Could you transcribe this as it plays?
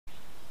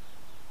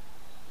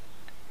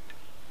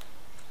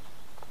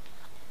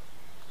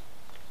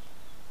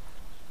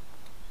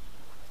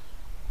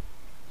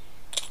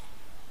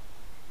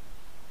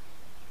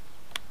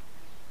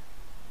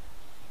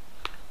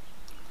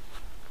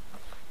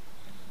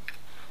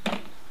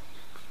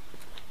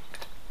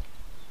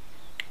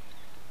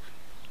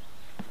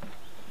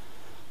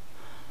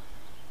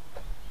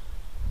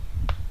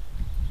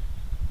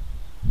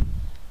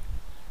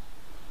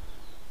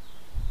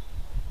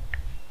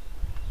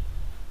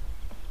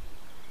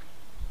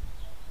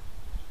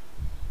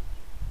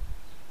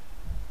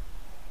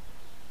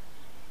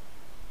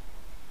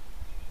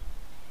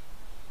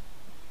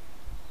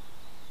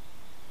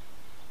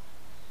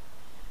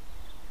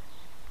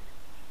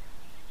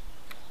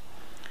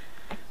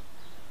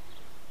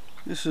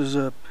This is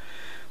a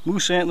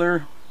moose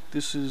antler.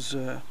 This is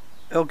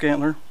elk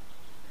antler.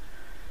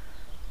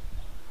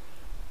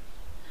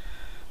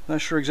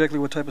 Not sure exactly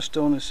what type of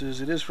stone this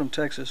is. It is from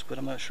Texas, but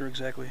I'm not sure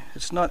exactly.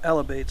 It's not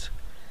alabates.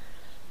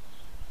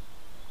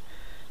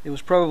 It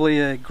was probably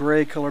a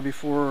gray color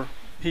before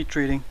heat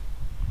treating.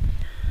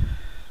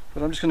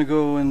 But I'm just going to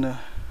go and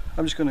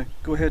I'm just going to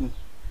go ahead and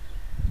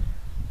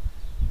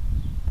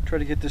try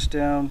to get this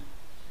down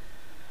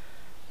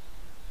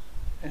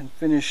and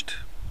finished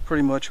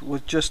pretty much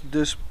with just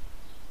this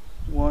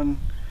one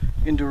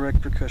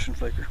indirect percussion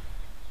flaker.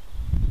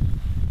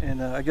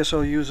 And I guess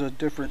I'll use a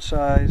different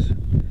size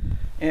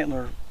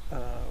antler.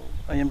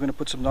 I am going to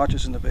put some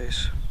notches in the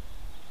base.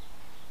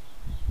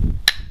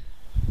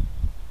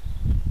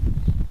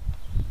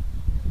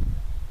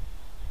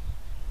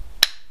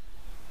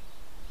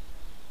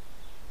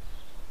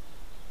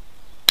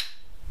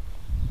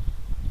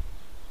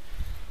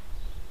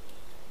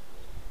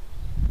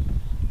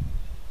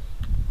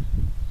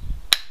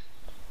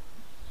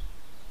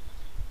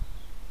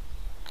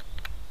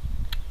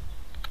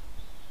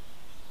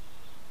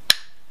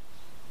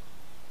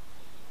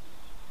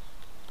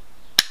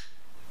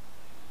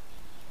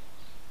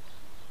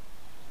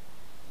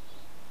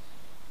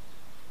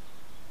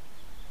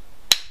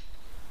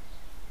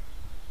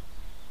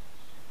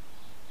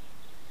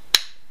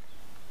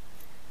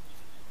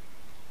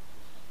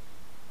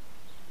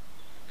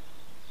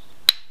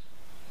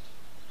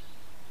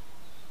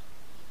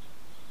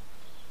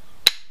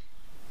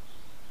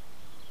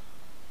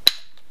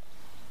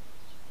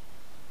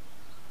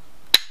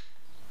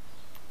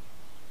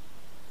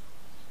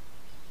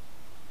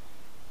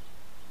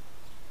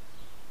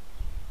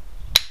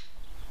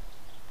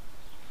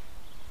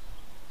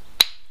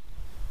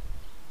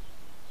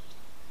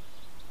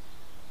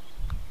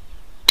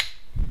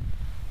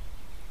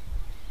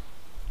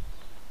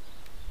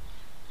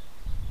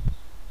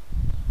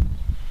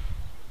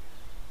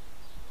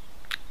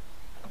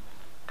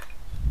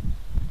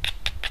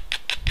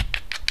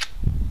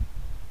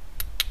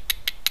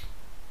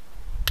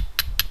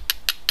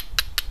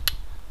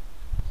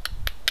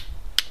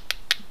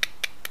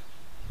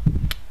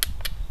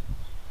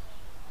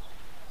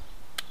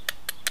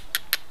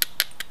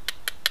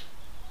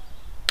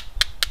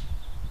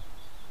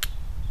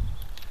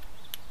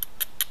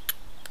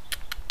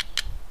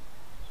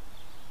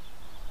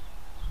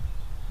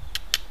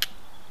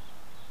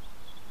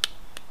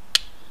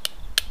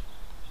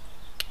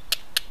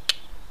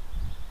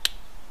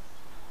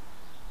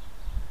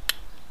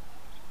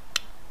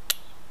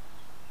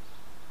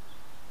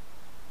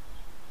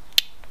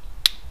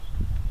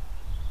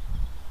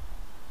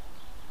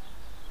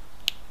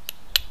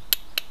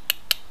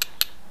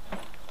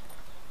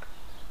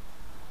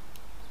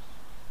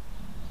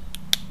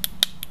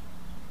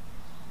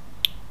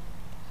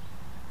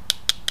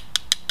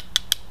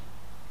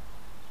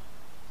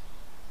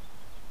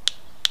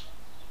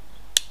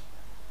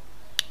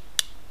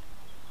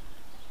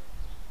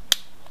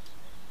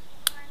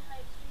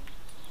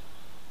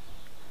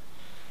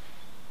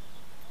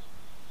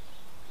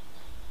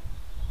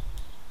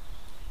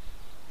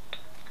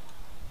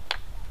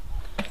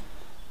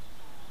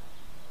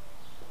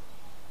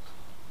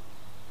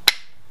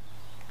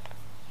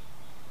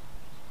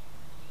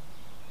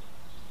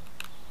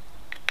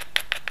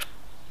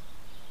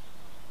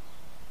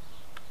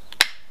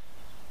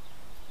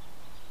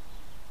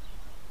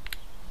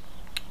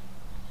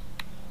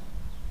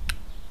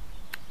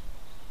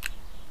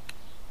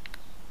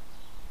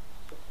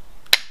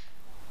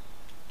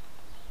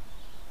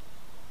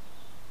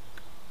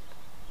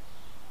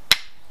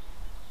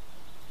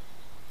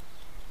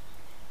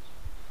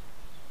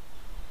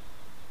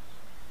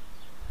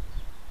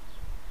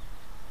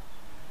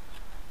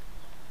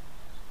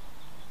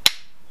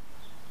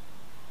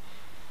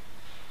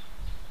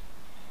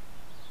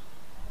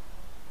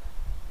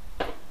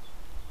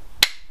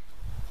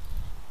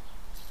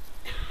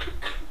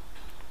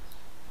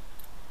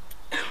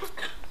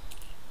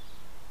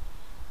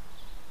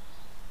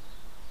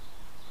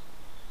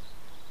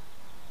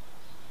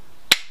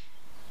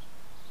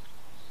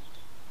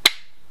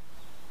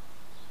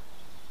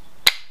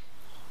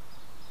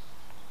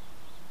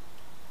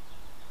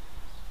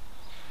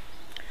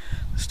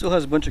 Still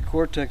has a bunch of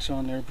cortex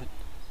on there, but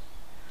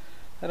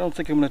I don't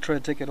think I'm going to try to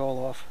take it all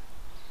off.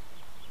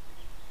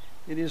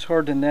 It is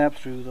hard to nap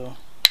through though.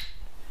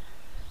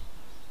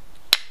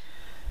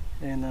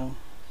 And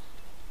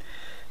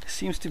it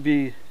seems to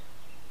be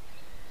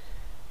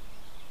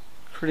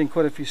creating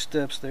quite a few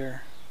steps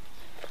there.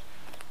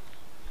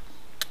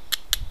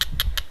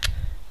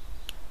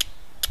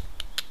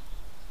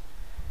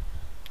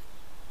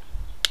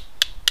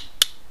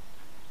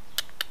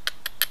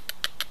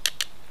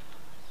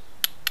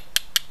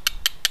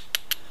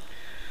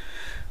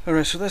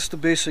 Alright, so that's the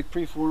basic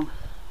preform.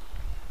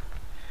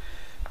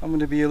 I'm going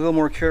to be a little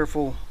more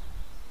careful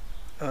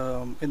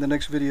in the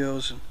next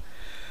videos.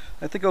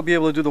 I think I'll be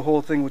able to do the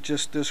whole thing with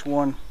just this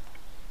one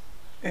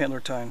antler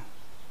tine.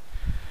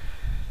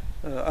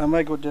 I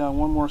might go down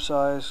one more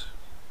size,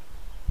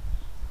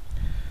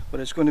 but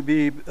it's going to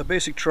be a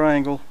basic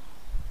triangle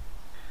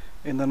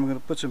and then I'm going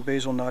to put some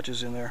bezel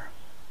notches in there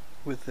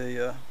with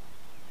a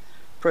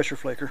pressure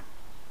flaker.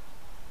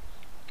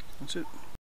 That's it.